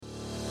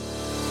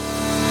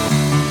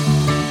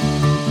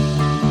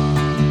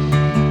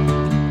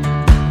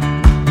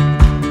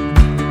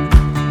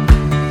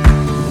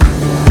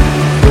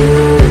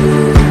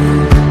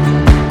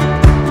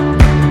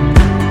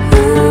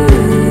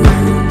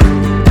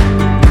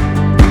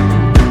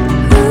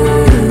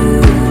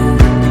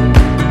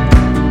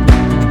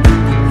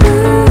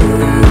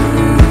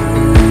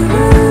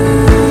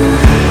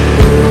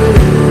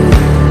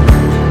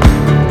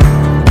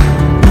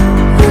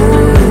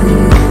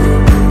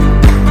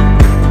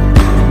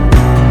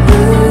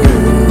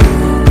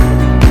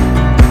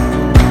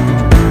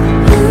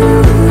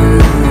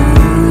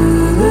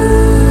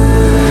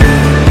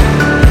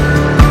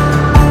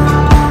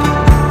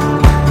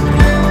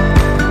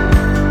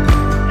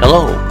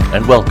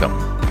Welcome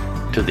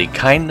to the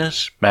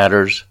Kindness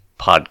Matters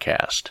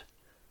podcast.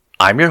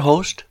 I'm your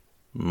host,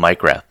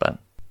 Mike Rathbun.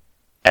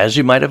 As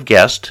you might have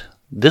guessed,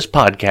 this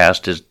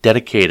podcast is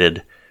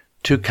dedicated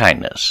to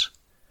kindness.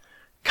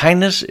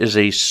 Kindness is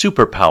a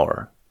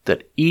superpower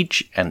that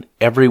each and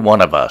every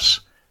one of us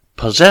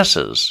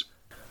possesses,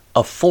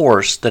 a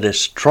force that is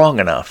strong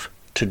enough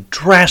to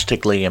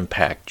drastically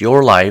impact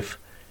your life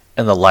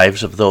and the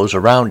lives of those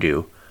around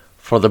you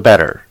for the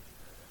better.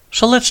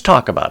 So let's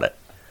talk about it.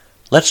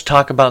 Let's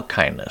talk about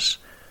kindness,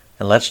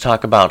 and let's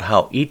talk about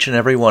how each and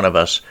every one of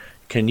us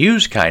can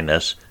use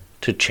kindness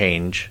to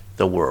change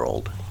the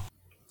world.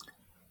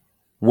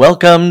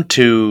 Welcome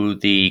to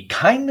the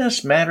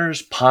Kindness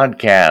Matters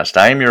podcast.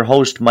 I am your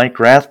host,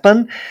 Mike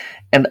Rathbun,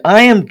 and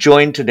I am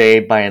joined today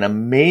by an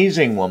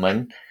amazing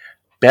woman,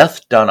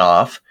 Beth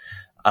Dunoff,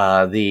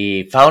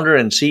 the founder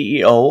and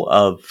CEO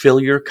of Fill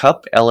Your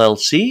Cup,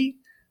 LLC.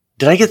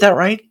 Did I get that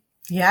right?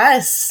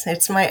 Yes,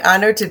 it's my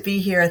honor to be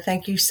here.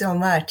 Thank you so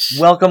much.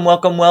 Welcome,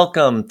 welcome,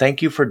 welcome.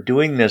 Thank you for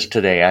doing this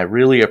today. I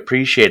really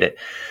appreciate it.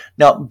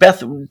 Now,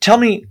 Beth, tell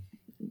me,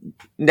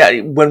 now,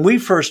 when we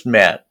first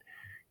met,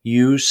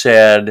 you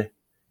said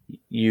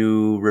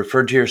you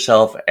referred to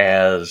yourself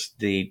as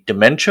the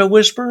dementia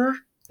whisperer.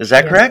 Is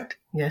that correct?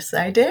 Yes,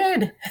 I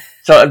did.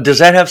 So does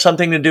that have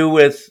something to do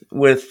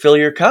with Fill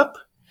Your Cup?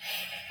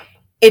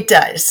 It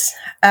does.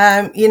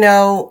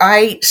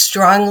 I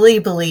strongly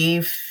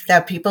believe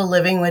that people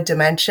living with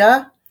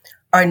dementia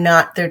are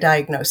not their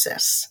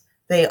diagnosis.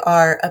 They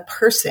are a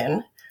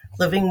person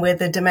living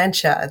with a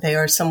dementia. They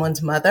are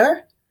someone's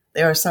mother.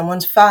 They are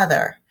someone's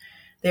father.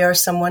 They are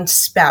someone's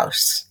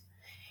spouse.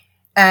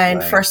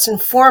 And First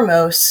and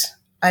foremost,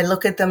 I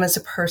look at them as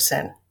a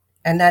person,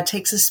 and that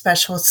takes a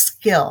special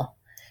skill,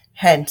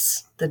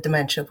 hence the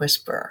dementia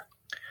whisperer.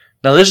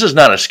 Now, this is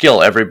not a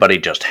skill everybody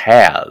just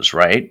has,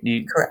 right?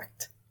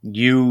 Correct.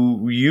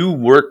 You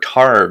worked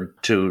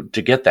hard to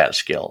get that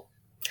skill.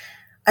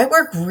 I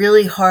work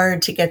really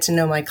hard to get to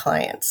know my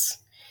clients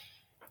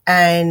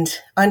and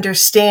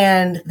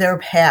understand their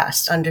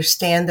past,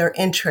 understand their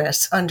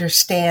interests,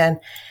 understand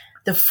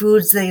the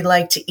foods they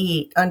like to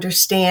eat,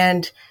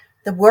 understand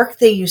the work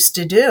they used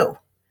to do,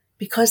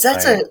 because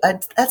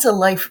that's a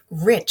life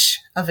rich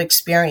of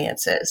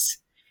experiences.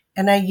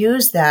 And I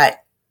use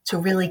that to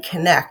really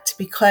connect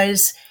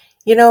because,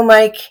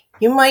 Mike,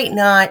 you might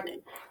not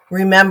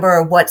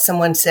remember what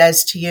someone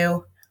says to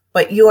you,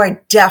 but you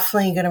are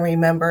definitely going to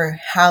remember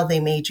how they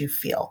made you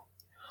feel.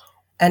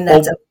 And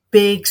that's a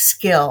big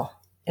skill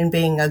in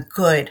being a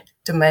good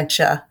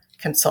dementia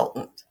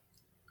consultant.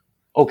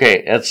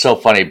 Okay, that's so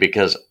funny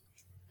because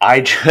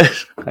I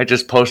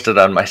just posted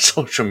on my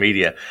social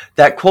media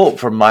that quote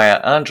from Maya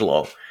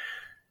Angelou.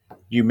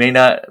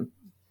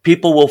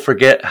 People will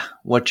forget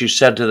what you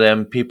said to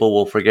them, people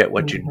will forget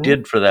what you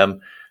did for them,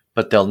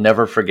 but they'll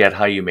never forget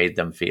how you made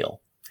them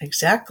feel.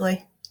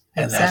 Exactly.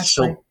 And that's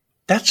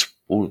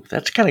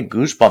kind of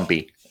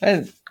goosebumpy.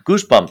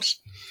 Goosebumps.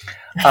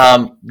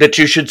 That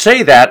you should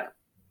say that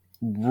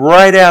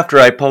right after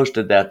I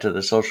posted that to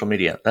the social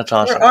media. That's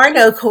awesome. There are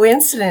no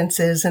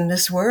coincidences in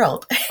this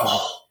world.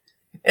 Oh.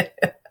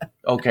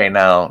 Okay,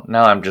 now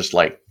I'm just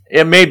like,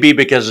 it may be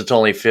because it's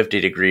only 50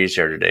 degrees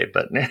here today,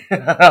 but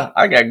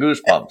I got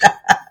goosebumps.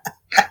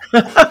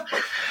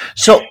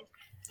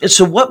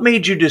 So what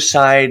made you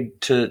decide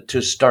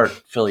to start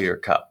Fill Your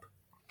Cup?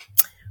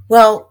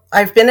 Well,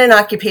 I've been an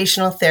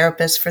occupational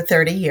therapist for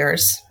 30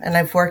 years, and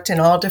I've worked in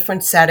all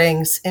different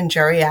settings in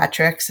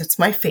geriatrics. It's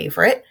my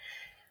favorite.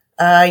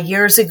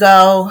 Years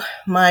ago,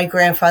 my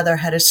grandfather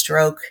had a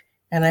stroke,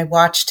 and I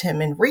watched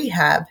him in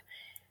rehab.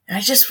 And I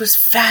just was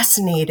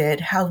fascinated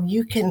how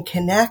you can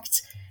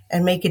connect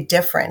and make a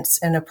difference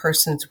in a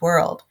person's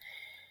world.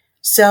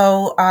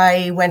 So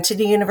I went to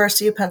the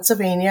University of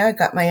Pennsylvania,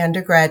 got my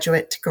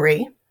undergraduate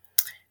degree,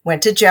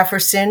 went to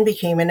Jefferson,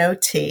 became an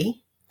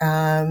OT,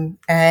 and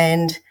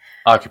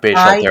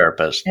occupational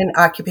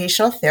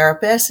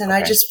therapist. And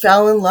I just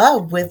fell in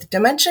love with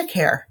dementia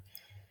care.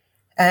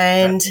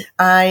 And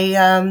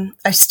I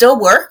still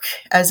work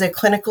as a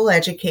clinical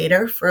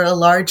educator for a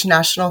large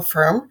national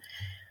firm.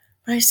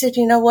 But I said,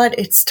 you know what?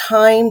 It's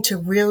time to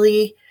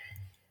really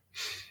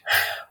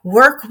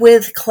work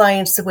with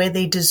clients the way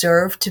they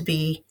deserve to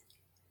be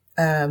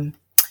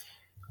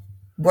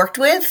worked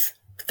with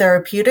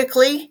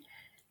therapeutically.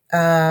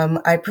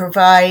 I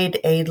provide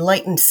a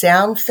light and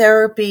sound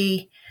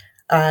therapy.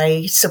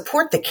 I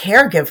support the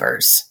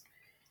caregivers.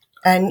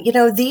 And,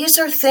 these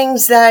are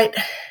things that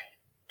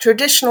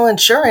traditional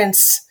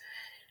insurance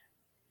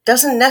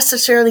doesn't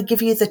necessarily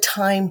give you the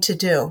time to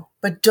do.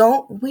 But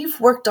we've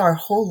worked our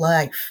whole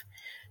life.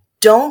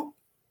 Don't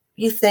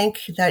you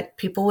think that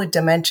people with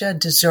dementia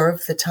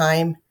deserve the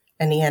time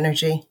and the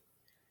energy?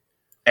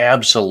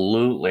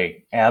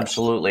 Absolutely.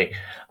 Absolutely.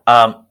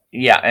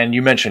 Yeah. And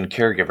you mentioned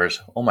caregivers.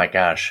 Oh my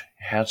gosh.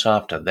 Hats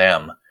off to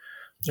them.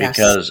 Yes.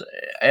 Because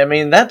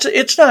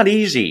it's not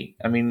easy.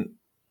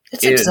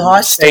 It's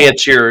exhausting. Say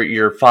it's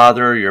your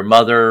father, your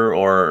mother,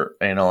 or,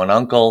 an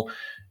uncle,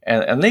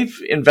 and they've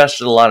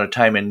invested a lot of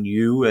time in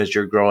you as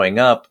you're growing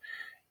up.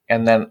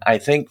 And then I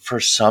think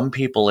for some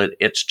people,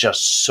 it's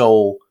just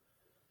so,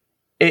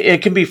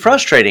 it can be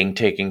frustrating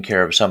taking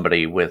care of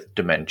somebody with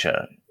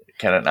dementia,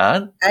 can it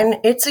not? And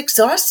it's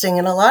exhausting.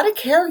 And a lot of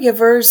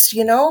caregivers,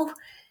 you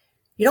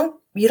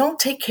don't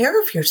take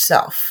care of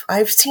yourself.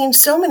 I've seen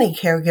so many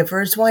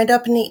caregivers wind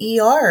up in the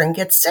ER and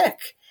get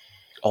sick.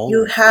 Oh,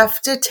 You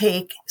have to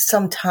take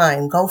some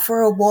time, go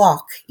for a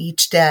walk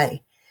each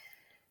day,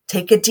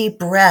 take a deep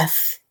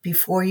breath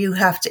before you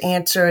have to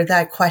answer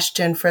that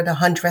question for the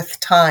 100th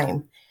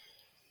time.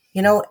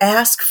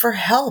 Ask for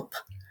help.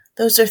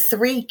 Those are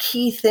 3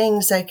 key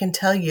things I can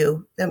tell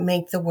you that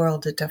make the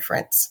world a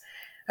difference.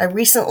 I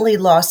recently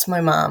lost my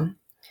mom.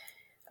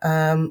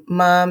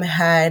 Mom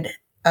had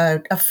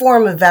a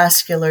form of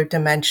vascular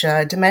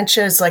dementia.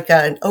 Dementia is like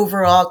an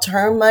overall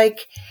term,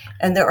 Mike,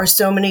 and there are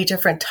so many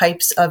different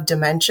types of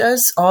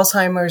dementias.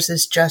 Alzheimer's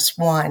is just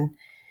one.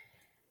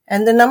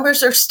 And the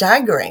numbers are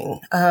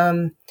staggering.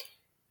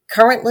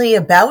 Currently,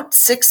 about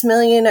 6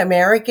 million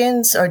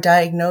Americans are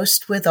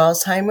diagnosed with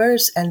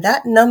Alzheimer's, and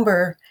that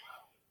number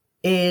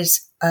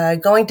is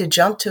going to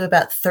jump to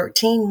about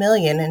 13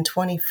 million in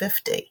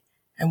 2050.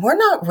 And we're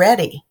not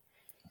ready.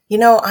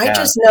 I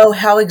just know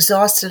how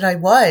exhausted I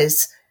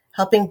was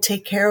helping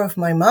take care of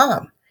my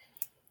mom.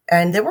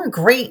 And there were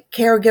great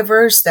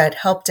caregivers that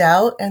helped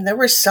out, and there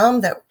were some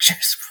that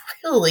just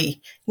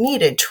really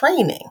needed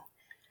training.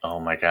 Oh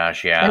my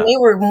gosh, yeah. And they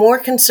were more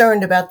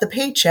concerned about the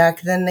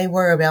paycheck than they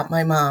were about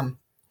my mom.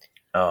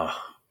 Oh.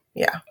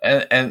 Yeah.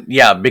 And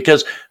yeah,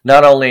 because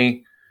not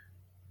only,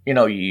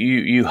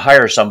 you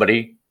hire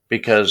somebody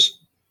because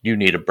you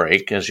need a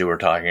break, as you were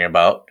talking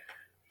about,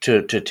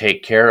 to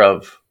take care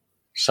of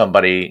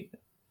somebody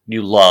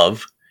you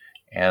love.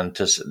 And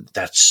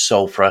that's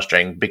so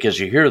frustrating because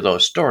you hear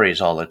those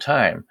stories all the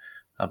time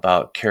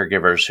about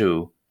caregivers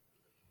who,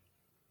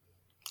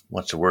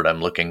 what's the word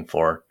I'm looking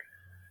for?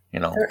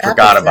 They're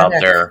forgot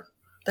apathetic. about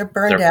They're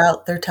burned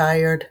out. They're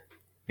tired.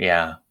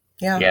 Yeah.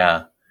 Yeah.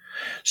 Yeah.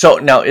 So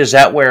now, is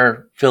that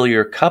where Fill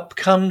Your Cup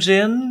comes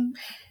in?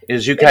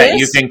 You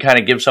can kind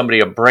of give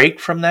somebody a break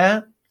from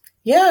that?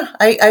 Yeah.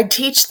 I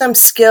teach them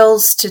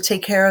skills to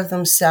take care of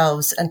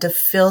themselves and to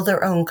fill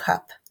their own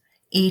cup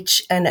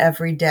each and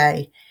every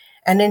day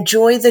and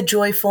enjoy the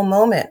joyful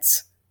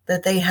moments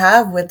that they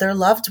have with their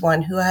loved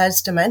one who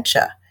has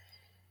dementia.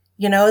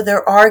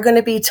 There are going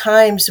to be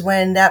times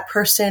when that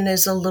person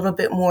is a little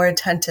bit more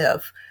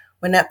attentive,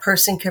 when that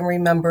person can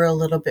remember a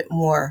little bit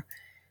more,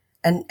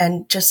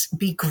 and just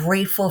be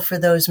grateful for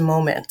those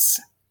moments.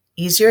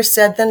 Easier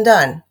said than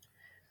done.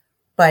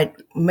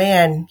 But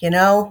man,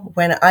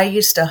 when I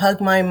used to hug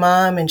my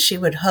mom and she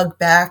would hug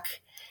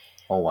back.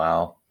 Oh,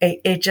 wow.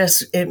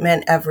 It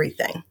meant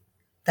everything.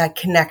 That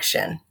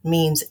connection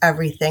means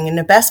everything. And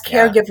the best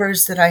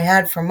caregivers that I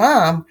had for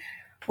mom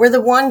were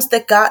the ones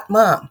that got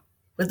mom.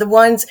 Were the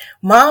ones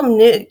mom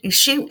knew.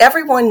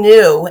 Everyone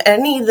knew.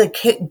 Any of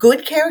the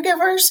good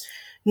caregivers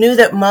knew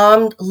that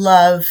mom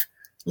loved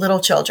little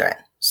children.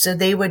 So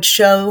they would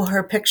show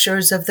her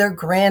pictures of their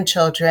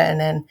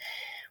grandchildren, and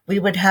we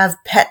would have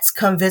pets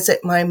come visit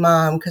my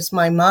mom because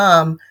my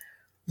mom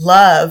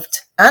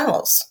loved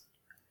animals.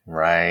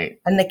 Right.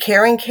 And the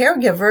caring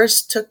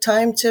caregivers took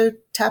time to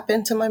tap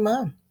into my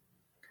mom.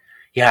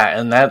 Yeah,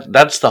 and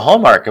that's the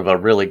hallmark of a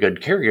really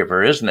good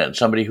caregiver, isn't it?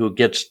 Somebody who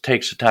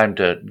takes the time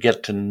to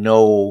get to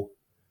know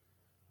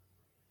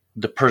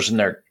the person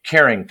they're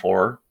caring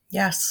for.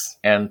 Yes.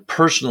 And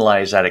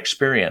personalize that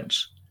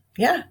experience.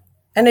 Yeah.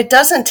 And it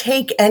doesn't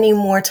take any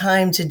more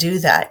time to do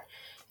that.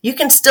 You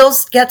can still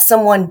get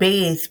someone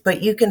bathed,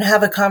 but you can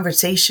have a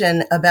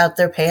conversation about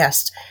their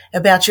past,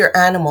 about your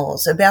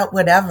animals, about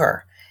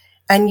whatever.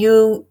 And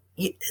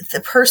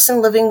the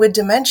person living with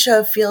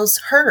dementia feels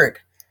heard.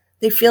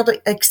 They feel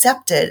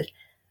accepted.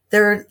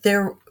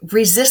 Their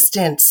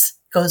resistance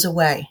goes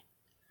away.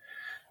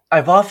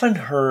 I've often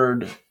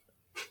heard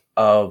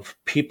of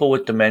people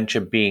with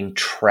dementia being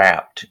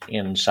trapped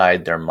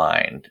inside their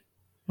mind.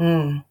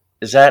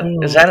 Is that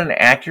an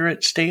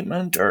accurate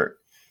statement, or?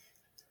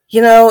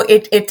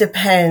 It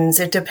depends.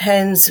 It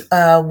depends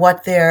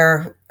what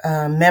their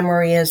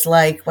memory is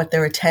like, what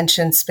their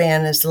attention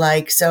span is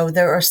like. So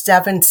there are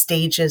 7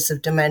 stages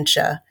of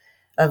dementia,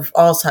 of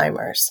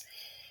Alzheimer's.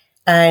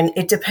 And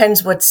it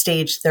depends what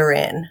stage they're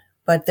in.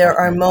 But there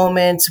are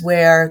moments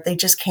where they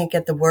just can't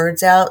get the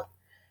words out,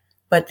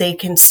 but they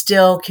can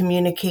still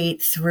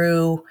communicate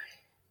through,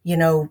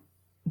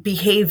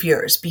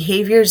 behaviors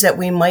that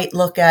we might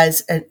look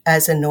as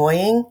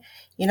annoying.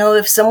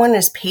 If someone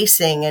is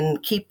pacing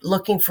and keep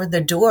looking for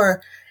the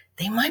door,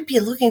 they might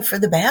be looking for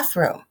the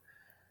bathroom.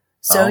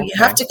 So you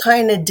have to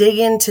kind of dig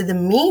into the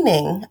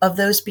meaning of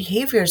those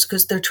behaviors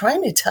because they're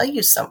trying to tell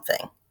you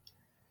something.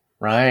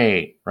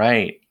 Right.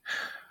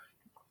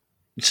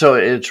 So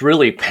it's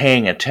really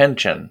paying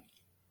attention.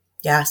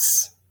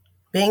 Yes.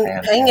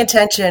 Paying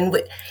attention.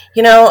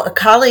 A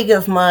colleague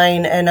of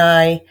mine and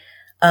I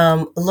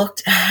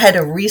looked at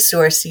a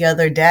resource the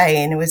other day,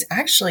 and it was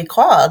actually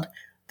called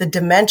the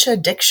Dementia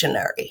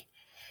Dictionary.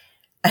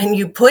 And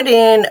you put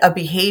in a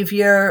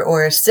behavior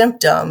or a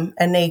symptom,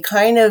 and they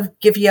kind of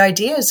give you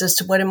ideas as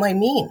to what it might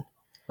mean.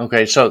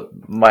 Okay, so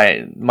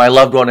my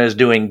loved one is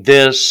doing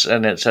this,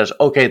 and it says,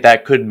 okay,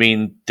 that could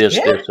mean this,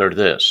 Yeah. this, or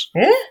this.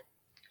 Yeah.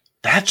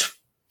 That's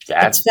It's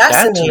that's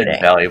an fascinating.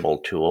 invaluable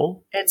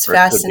tool. It's or it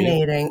could be.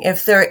 fascinating.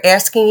 If they're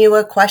asking you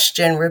a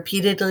question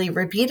repeatedly,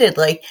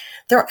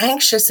 they're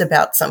anxious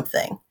about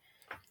something,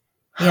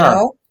 you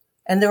know?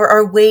 And there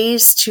are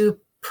ways to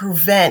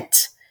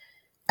prevent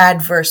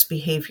adverse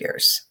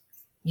behaviors.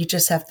 You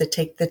just have to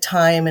take the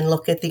time and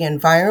look at the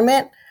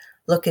environment,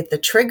 look at the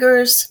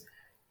triggers.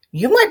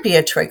 You might be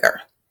a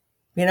trigger,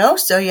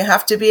 so you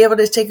have to be able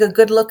to take a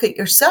good look at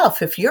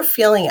yourself. If you're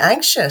feeling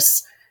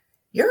anxious,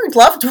 your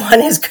loved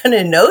one is going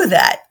to know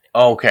that.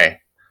 Okay.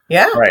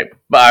 Yeah. Right.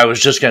 But I was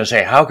just going to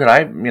say, how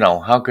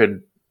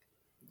could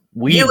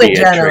we You be in a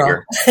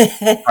general.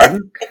 trigger?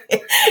 Pardon?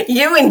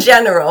 You in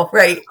general,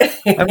 right?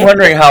 I'm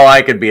wondering how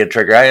I could be a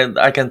trigger.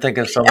 I can think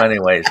of so many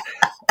ways.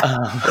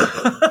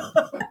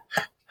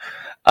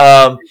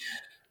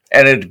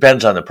 And it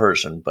depends on the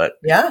person, but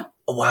Yeah.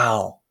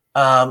 wow.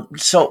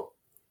 So,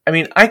 I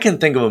mean, I can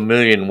think of a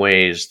million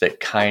ways that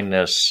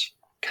kindness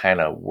kind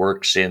of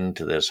works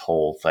into this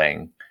whole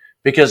thing.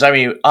 Because, I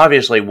mean,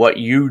 obviously what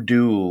you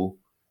do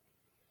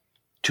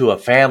to a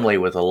family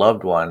with a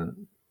loved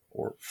one,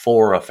 or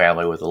for a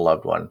family with a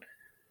loved one,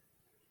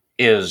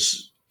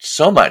 is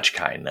so much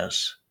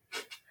kindness.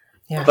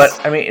 Yes. But,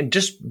 I mean,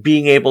 just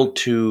being able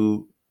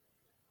to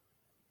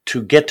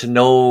get to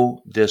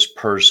know this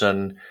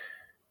person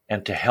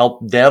and to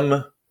help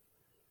them.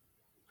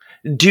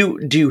 Do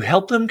you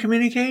help them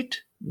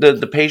communicate,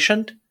 the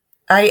patient?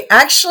 I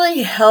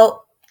actually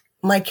help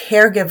my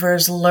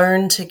caregivers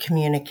learn to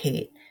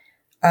communicate.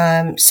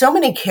 So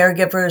many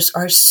caregivers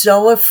are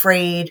so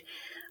afraid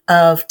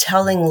of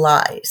telling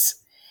lies.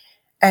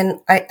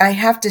 And I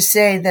have to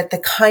say that the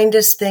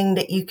kindest thing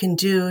that you can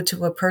do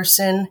to a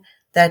person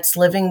that's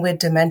living with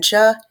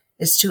dementia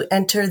is to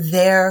enter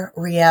their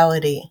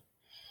reality.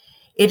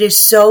 It is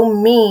so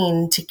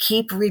mean to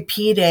keep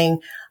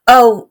repeating,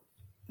 oh,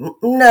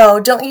 no,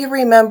 don't you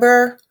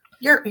remember?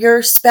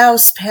 Your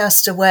spouse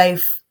passed away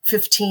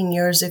 15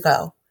 years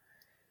ago.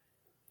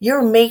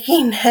 You're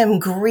making them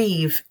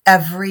grieve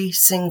every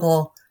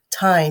single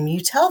time you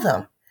tell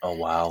them. Oh,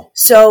 wow.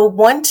 So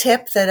one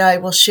tip that I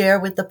will share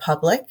with the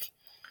public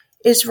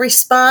is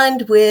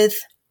respond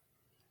with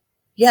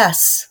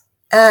yes,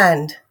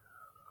 and.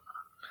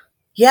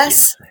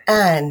 Yes,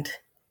 and.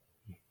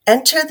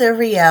 Enter their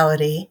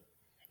reality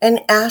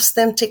and ask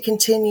them to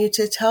continue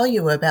to tell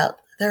you about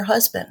their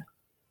husband.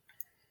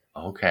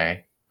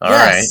 Okay. All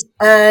right.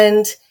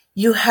 And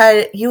you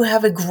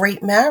have a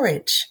great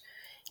marriage.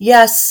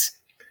 Yes.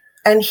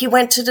 And he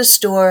went to the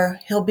store.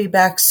 He'll be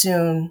back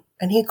soon.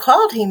 And he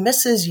called. He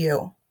misses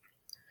you.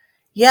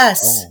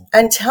 Yes. Oh.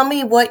 And tell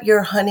me what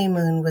your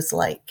honeymoon was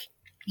like.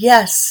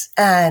 Yes.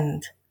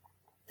 And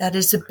that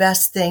is the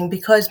best thing,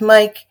 because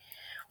Mike,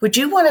 would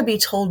you want to be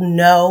told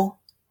no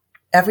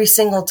every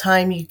single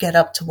time you get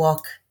up to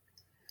walk?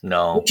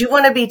 No. Would you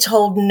want to be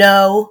told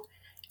no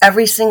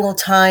every single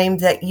time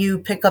that you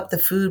pick up the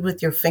food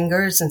with your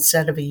fingers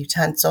instead of a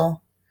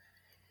utensil?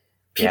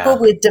 People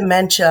with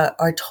dementia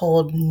are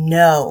told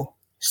no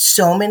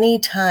so many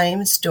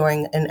times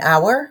during an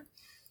hour.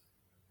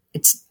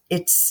 It's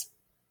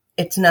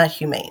not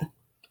humane.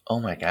 Oh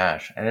my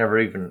gosh. I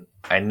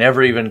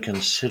never even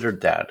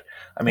considered that.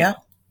 I mean, Yeah.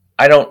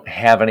 I don't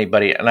have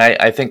anybody, and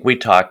I think we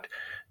talked,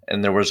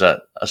 and there was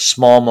a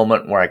small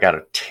moment where I got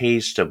a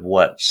taste of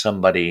what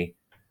somebody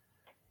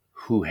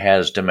who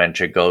has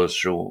dementia goes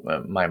through.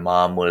 My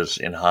mom was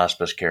in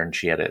hospice care, and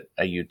she had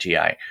a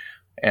UTI,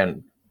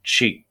 and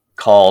she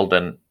called,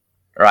 or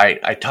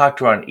I talked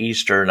to her on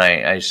Easter, and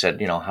I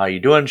said, how you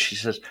doing? She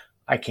says,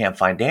 I can't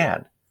find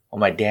Dad. Well,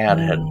 my dad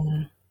had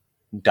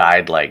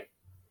died like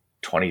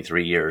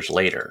 23 years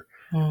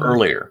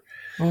earlier.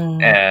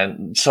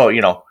 And so,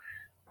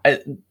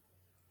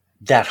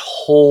 that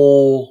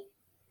whole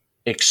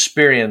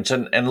experience,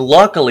 and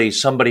luckily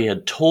somebody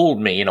had told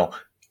me,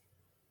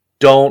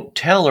 don't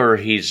tell her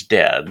he's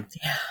dead.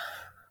 Yeah.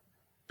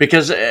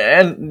 Because,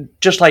 and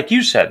just like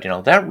you said,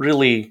 that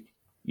really,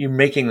 you're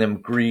making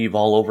them grieve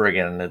all over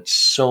again. And it's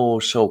so,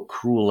 so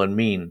cruel and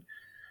mean.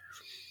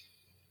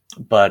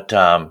 But,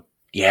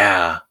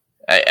 yeah.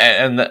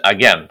 And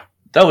again,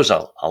 that was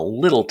a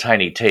little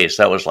tiny taste.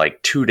 That was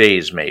like 2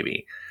 days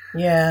maybe.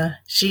 Yeah.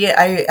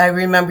 I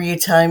remember you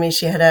telling me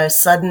she had a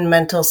sudden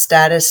mental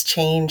status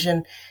change,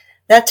 and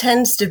that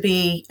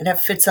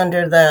fits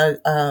under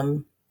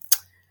the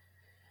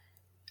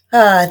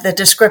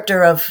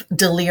descriptor of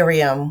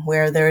delirium,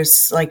 where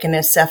there's like an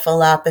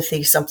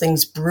encephalopathy,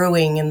 something's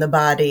brewing in the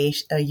body,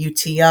 a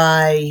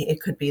UTI, it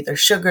could be their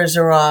sugars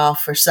are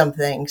off or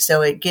something.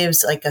 So it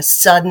gives like a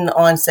sudden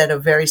onset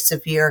of very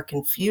severe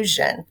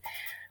confusion,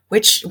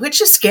 which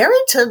is scary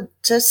to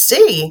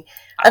see.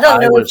 I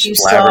don't know if you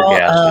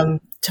saw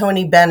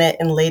Tony Bennett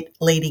and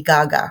Lady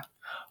Gaga.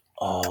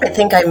 Oh. I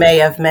think I may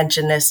have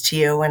mentioned this to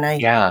you when I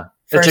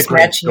first it's a great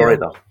met story, you.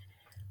 though.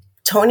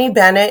 Tony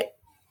Bennett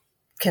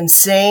can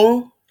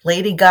sing.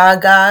 Lady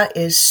Gaga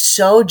is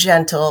so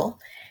gentle,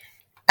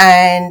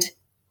 and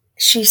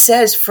She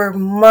says for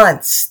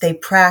months they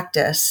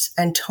practiced,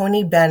 and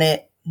Tony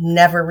Bennett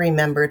never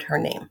remembered her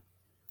name.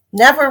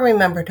 Never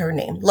remembered her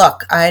name.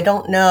 Look, I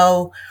don't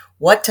know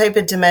what type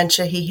of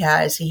dementia he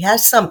has. He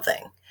has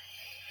something.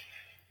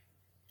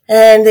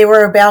 And they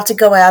were about to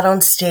go out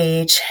on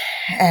stage,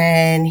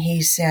 and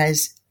he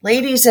says,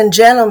 "Ladies and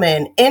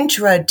gentlemen,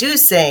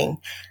 introducing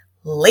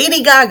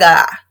Lady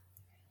Gaga."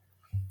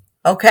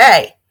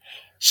 Okay.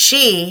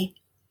 She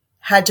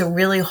had to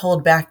really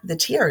hold back the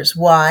tears.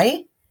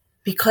 Why?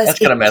 Because that's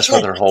going to mess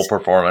with her whole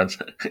performance.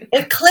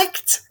 It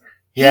clicked.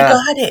 Yeah. He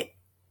got it.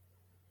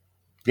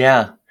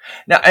 Yeah.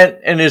 Now,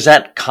 and is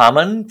that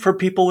common for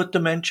people with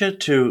dementia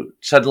to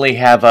suddenly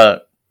have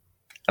a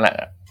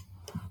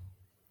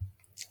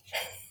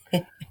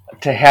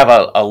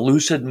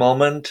lucid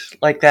moment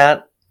like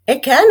that?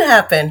 It can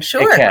happen,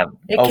 sure. It can.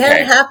 It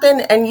can happen,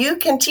 and you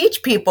can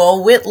teach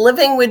people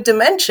living with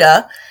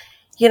dementia,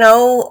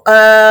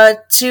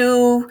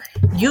 to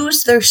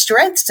use their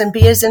strengths and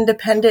be as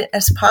independent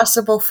as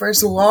possible for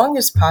as long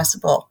as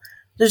possible.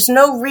 There's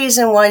no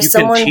reason why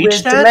someone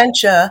with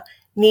dementia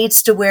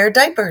needs to wear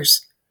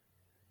diapers.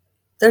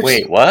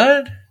 Wait,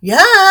 what?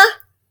 Yeah.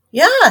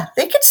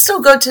 They can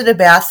still go to the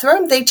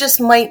bathroom. They just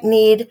might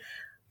need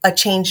a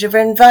change of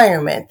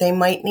environment. They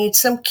might need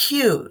some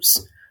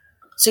cues.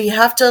 So you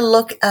have to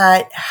look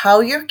at how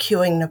you're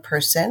cueing the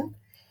person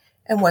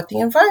and what the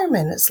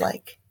environment is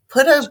like.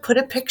 Put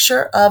a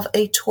picture of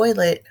a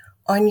toilet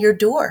on your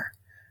door.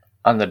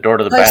 On the door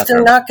to the bathroom. Because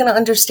they're bathroom. not going to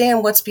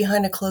understand what's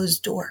behind a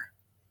closed door.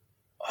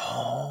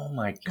 Oh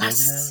my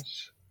goodness.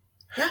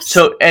 Yes.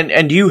 So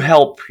and you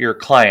help your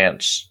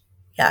clients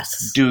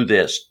do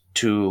this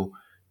to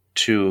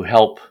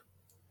help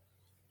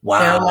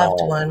their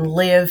loved one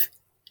live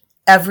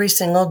every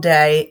single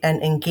day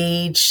and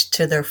engage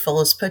to their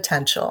fullest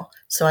potential.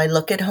 So I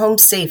look at home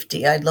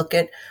safety. I look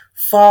at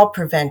fall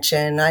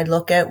prevention. I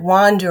look at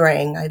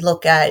wandering. I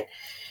look at,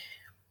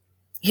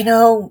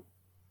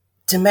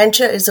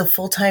 dementia is a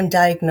full-time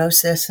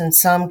diagnosis, and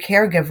some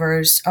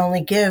caregivers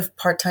only give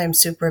part-time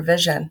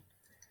supervision.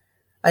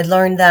 I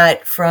learned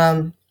that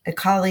from a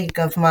colleague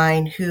of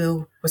mine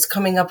who was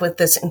coming up with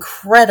this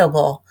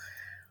incredible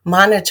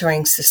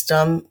monitoring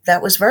system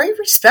that was very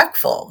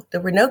respectful.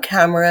 There were no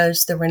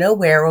cameras. There were no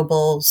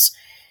wearables.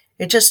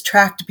 It just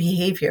tracked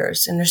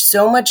behaviors. And there's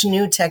so much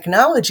new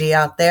technology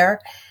out there.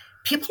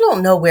 People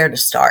don't know where to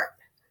start.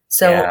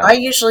 So I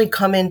usually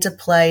come into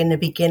play in the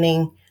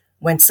beginning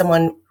when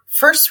someone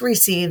first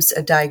receives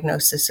a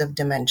diagnosis of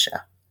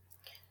dementia.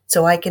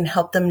 So I can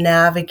help them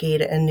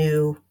navigate a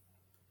new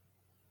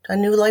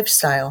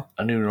lifestyle.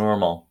 A new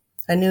normal.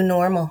 A new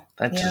normal.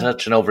 That's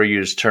such an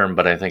overused term,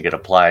 but I think it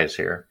applies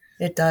here.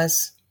 It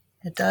does.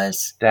 It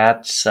does.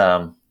 That's,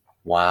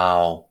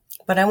 wow.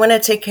 But I want to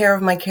take care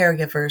of my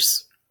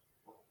caregivers.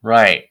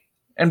 Right.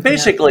 And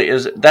basically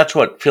that's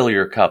what Fill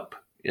Your Cup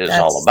is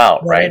all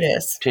about, right? It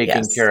is.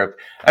 Taking care of,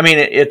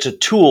 it's a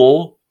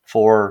tool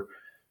for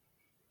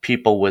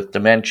people with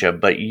dementia,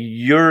 but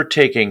you're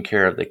taking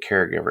care of the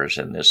caregivers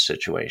in this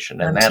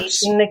situation. And that's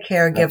teaching the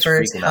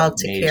caregivers how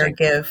to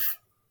caregive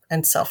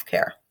and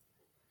self-care.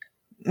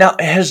 Now,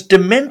 has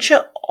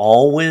dementia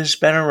always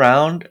been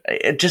around?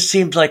 It just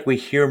seems like we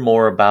hear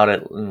more about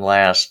it in the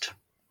last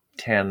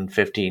 10,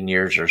 15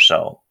 years or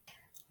so.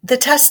 The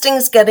testing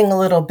is getting a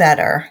little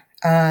better.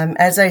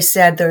 As I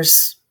said,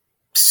 there's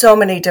so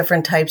many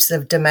different types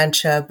of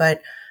dementia,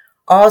 but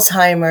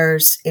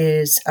Alzheimer's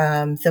is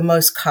the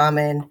most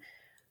common.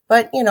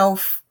 But,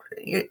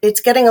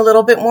 it's getting a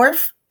little bit more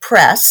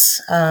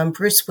press.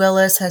 Bruce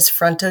Willis has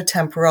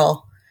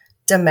frontotemporal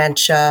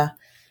dementia.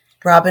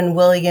 Robin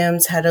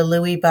Williams had a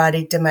Lewy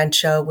body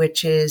dementia,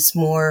 which is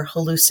more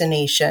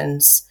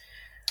hallucinations.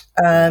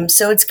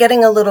 So it's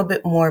getting a little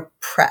bit more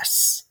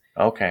press.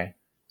 Okay.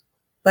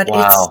 But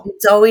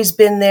it's always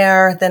been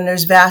there. Then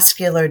there's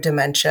vascular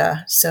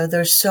dementia. So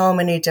there's so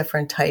many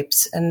different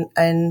types.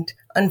 And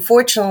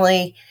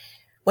unfortunately,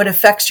 what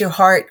affects your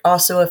heart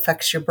also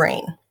affects your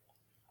brain.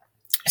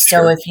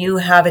 So if you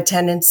have a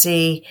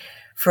tendency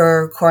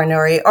for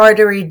coronary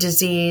artery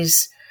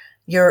disease,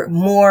 you're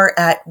more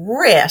at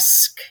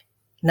risk.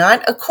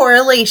 Not a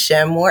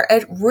correlation, more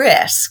at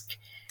risk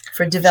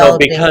for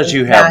developing. So because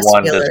you have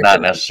one does not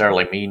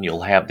necessarily mean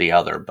you'll have the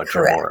other, but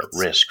you're more at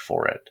risk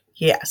for it.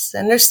 Yes.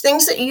 And there's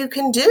things that you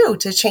can do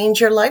to change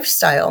your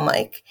lifestyle,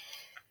 Mike.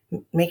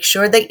 Make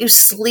sure that you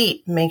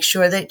sleep. Make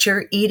sure that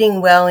you're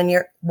eating well and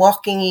you're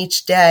walking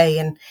each day.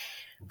 And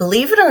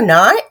believe it or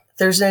not,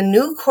 there's a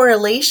new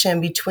correlation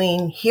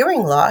between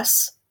hearing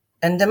loss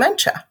and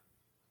dementia.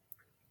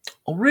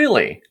 Oh,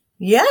 really?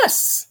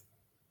 Yes.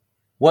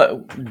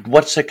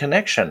 What's the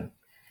connection?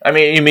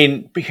 You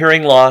mean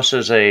hearing loss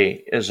is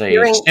a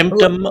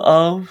symptom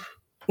of?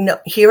 No,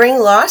 hearing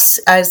loss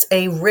as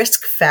a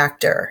risk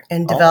factor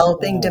in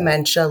developing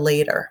dementia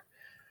later.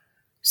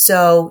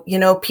 So,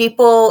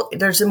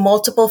 there's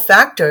multiple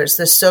factors.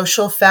 The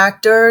social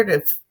factor,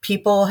 if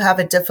people have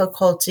a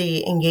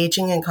difficulty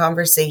engaging in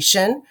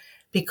conversation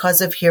because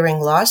of hearing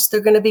loss,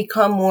 they're going to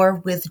become more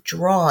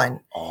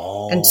withdrawn.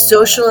 And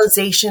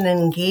socialization and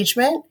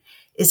engagement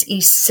is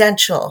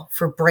essential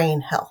for brain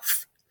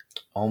health.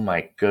 Oh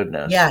my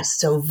goodness. Yes.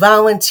 So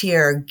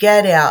volunteer,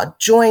 get out,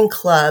 join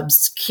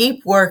clubs,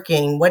 keep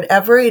working,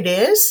 whatever it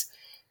is,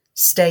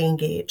 stay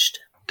engaged.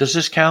 Does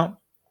this count?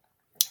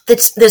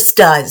 This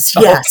does,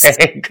 yes.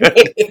 Okay,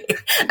 good.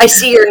 I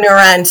see your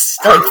neurons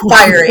like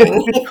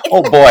firing.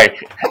 Oh boy,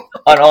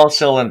 on all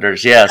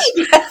cylinders, yes.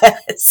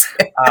 Yes.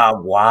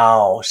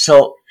 Wow.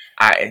 So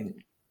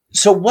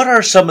what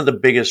are some of the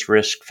biggest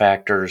risk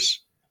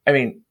factors? I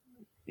mean,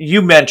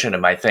 you mentioned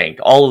them, I think.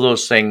 All of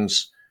those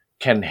things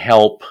can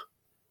help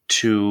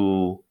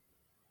to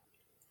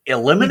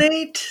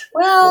eliminate?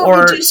 Well,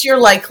 reduce your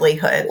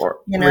likelihood.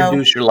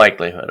 Reduce your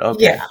likelihood.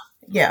 Okay.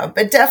 Yeah.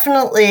 But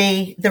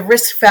definitely the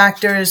risk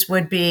factors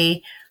would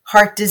be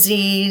heart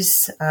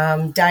disease,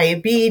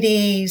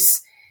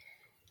 diabetes.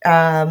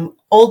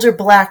 Older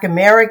Black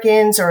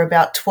Americans are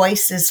about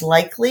twice as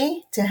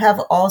likely to have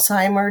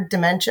Alzheimer's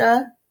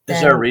dementia.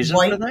 Is there a reason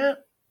for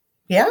that?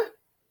 Yeah,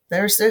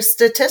 there's this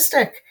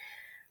statistic.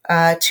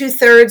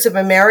 2/3 of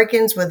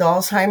Americans with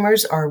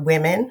Alzheimer's are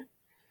women.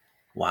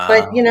 Wow.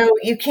 But,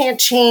 you can't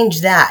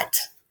change that.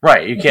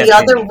 Right. You can't. The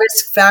other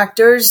risk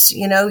factors,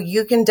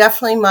 you can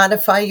definitely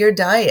modify your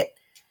diet.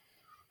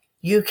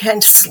 You can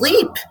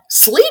sleep. Wow.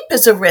 Sleep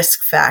is a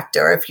risk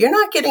factor. If you're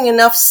not getting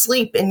enough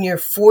sleep in your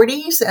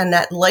 40s and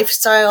that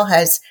lifestyle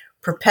has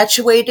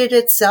perpetuated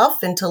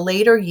itself into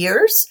later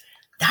years,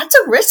 that's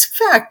a risk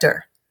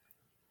factor.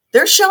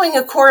 They're showing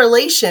a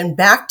correlation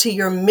back to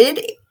your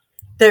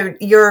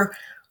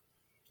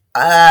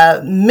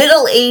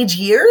middle age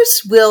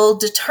years will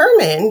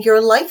determine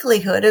your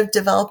likelihood of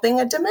developing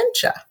a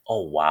dementia.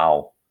 Oh,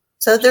 wow.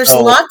 So there's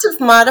lots of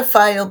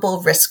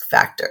modifiable risk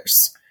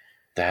factors.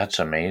 That's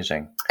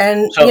amazing.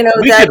 And, so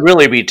we could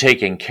really be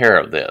taking care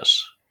of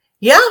this.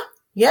 Yeah.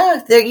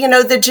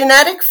 The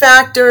genetic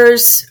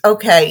factors,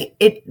 okay,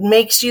 it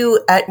makes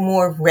you at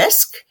more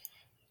risk.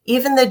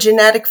 Even the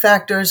genetic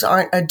factors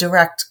aren't a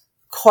direct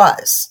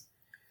cause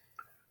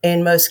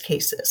in most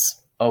cases.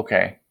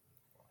 Okay.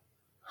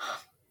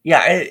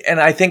 Yeah,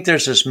 and I think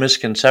there's this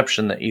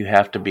misconception that you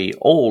have to be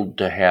old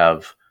to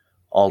have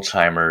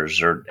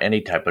Alzheimer's or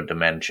any type of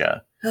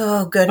dementia.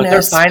 Oh, goodness. But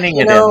they're finding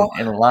it in a lot of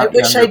younger people. I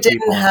wish I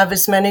didn't have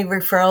as many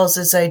referrals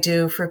as I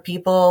do for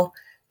people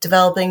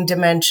developing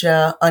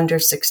dementia under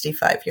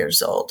 65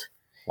 years old.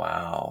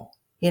 Wow.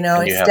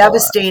 It's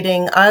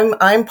devastating.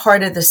 I'm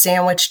part of the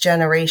sandwich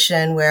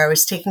generation where I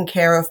was taking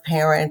care of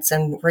parents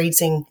and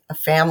raising a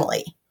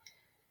family.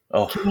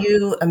 Oh. Can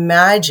you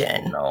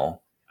imagine?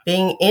 No.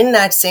 Being in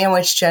that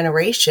sandwich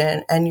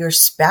generation and your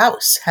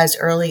spouse has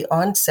early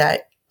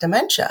onset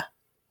dementia.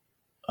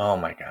 Oh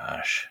my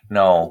gosh.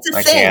 No,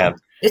 I can't.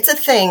 It's a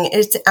thing.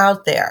 It's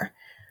out there.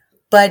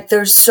 But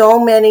there's so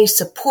many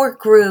support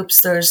groups.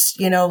 There's,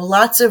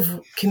 lots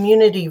of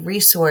community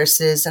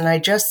resources. And I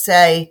just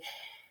say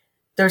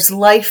there's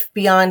life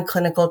beyond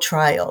clinical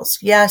trials.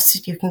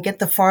 Yes, you can get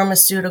the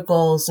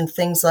pharmaceuticals and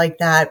things like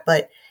that,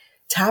 but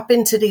tap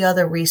into the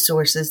other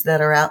resources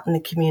that are out in the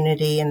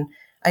community. And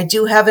I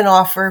do have an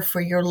offer for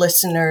your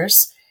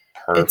listeners.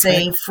 Perfect. It's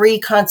a free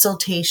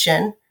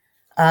consultation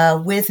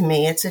with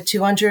me. It's a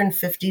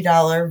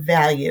 $250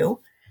 value.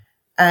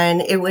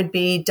 And it would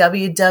be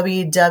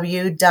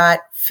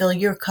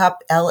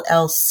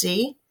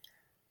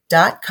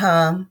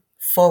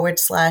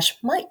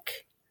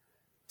www.fillyourcupllc.com/Mike.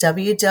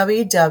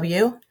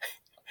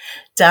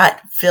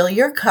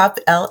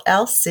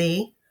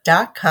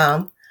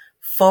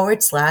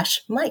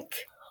 www.fillyourcupllc.com/Mike.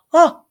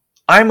 Oh,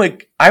 I'm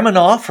an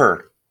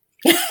offer.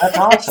 That's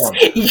awesome.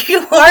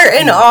 You are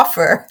an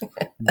offer.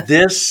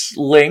 This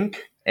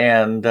link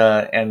and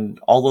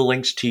all the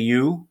links to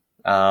you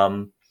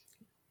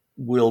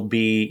will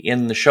be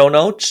in the show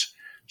notes.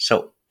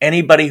 So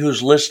anybody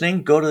who's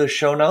listening, go to the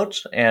show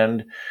notes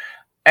and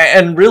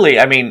really,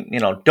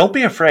 don't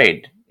be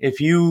afraid.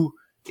 If you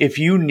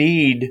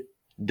need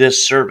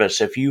this service,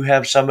 if you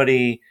have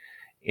somebody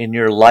in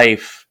your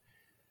life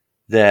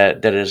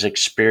that is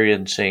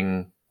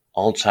experiencing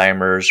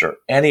Alzheimer's or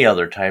any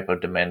other type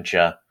of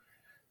dementia,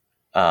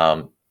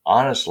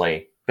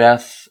 honestly,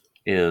 Beth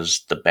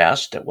is the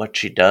best at what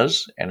she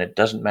does, and it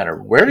doesn't matter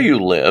where you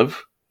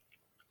live.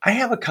 I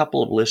have a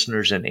couple of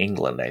listeners in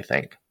England, I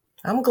think.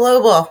 I'm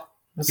global.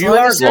 As long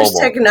as there's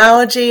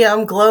technology,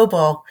 I'm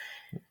global.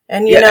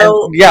 And, we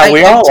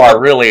all are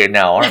really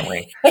now, aren't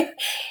we?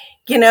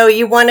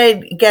 You want to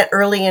get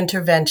early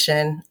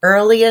intervention.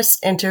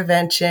 Earliest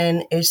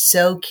intervention is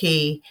so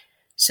key.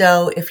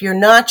 So if you're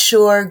not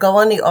sure, go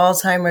on the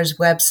Alzheimer's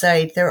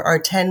website. There are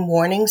 10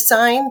 warning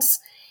signs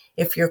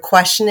if you're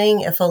questioning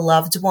if a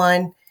loved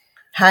one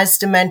has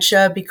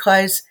dementia,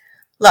 because,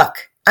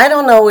 look, I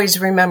don't always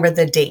remember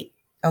the date.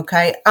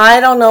 Okay. I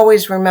don't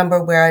always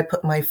remember where I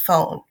put my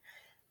phone.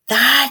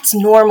 That's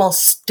normal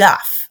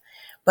stuff.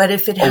 But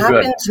if it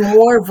happens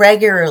more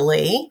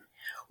regularly,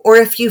 or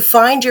if you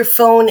find your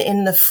phone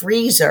in the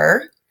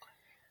freezer,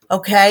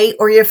 okay,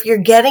 or if you're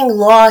getting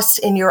lost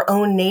in your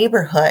own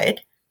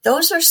neighborhood,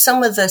 those are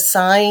some of the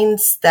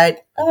signs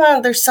that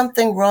there's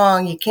something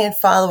wrong. You can't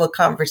follow a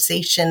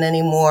conversation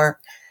anymore.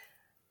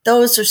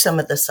 Those are some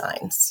of the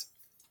signs.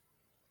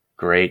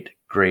 Great,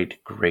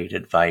 great, great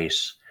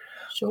advice.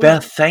 Sure.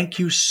 Beth, thank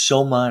you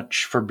so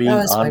much for being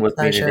on with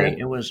pleasure. me today.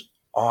 It was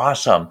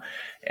awesome.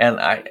 And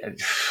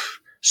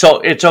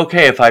so it's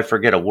okay if I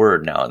forget a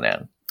word now and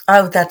then.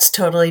 Oh, that's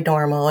totally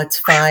normal.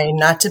 It's fine.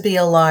 Not to be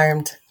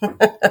alarmed.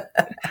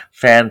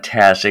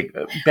 Fantastic.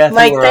 Beth,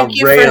 Mike, you are thank a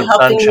you ray for of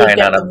helping me sunshine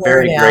get on the a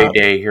very word gray out.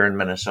 day here in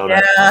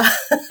Minnesota.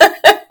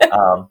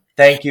 Yeah.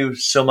 Thank you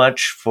so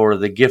much for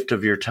the gift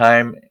of your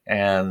time,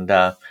 and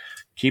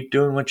keep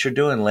doing what you're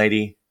doing,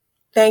 lady.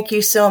 Thank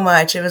you so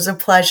much. It was a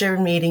pleasure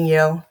meeting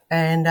you,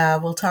 and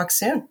we'll talk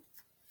soon.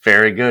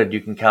 Very good.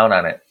 You can count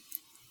on it.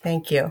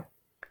 Thank you.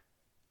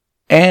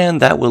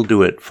 And that will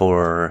do it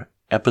for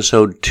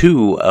episode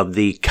 2 of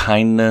the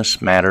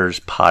Kindness Matters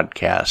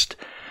podcast.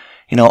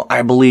 You know,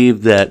 I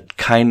believe that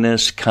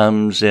kindness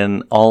comes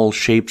in all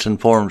shapes and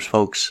forms,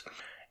 folks.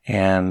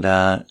 And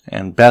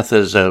Beth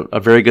is a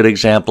very good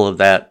example of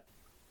that,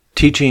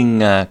 teaching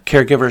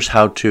caregivers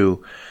how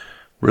to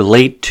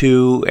relate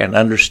to and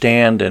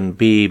understand and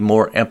be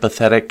more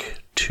empathetic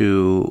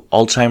to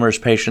Alzheimer's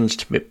patients,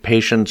 to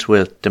patients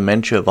with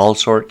dementia of all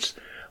sorts,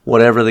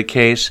 whatever the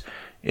case,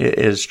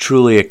 is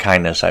truly a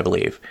kindness, I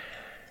believe.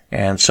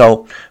 And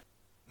so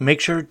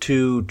make sure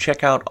to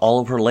check out all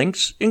of her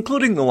links,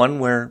 including the one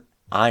where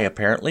I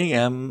apparently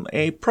am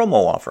a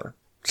promo offer.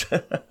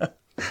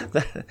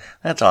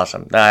 That's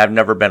awesome. I've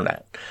never been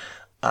that.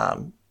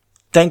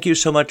 Thank you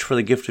so much for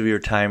the gift of your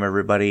time,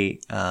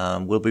 everybody.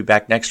 We'll be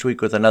back next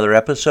week with another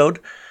episode.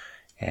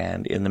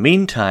 And in the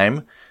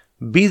meantime,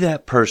 be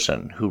that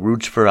person who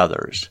roots for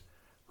others,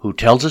 who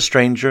tells a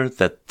stranger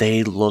that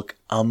they look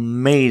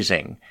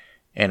amazing,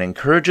 and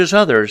encourages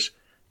others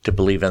to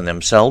believe in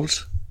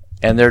themselves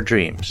and their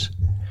dreams.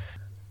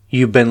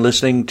 You've been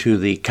listening to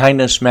the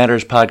Kindness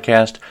Matters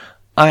podcast.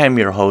 I am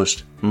your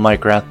host,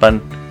 Mike Rathbun.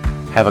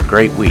 Have a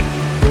great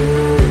week.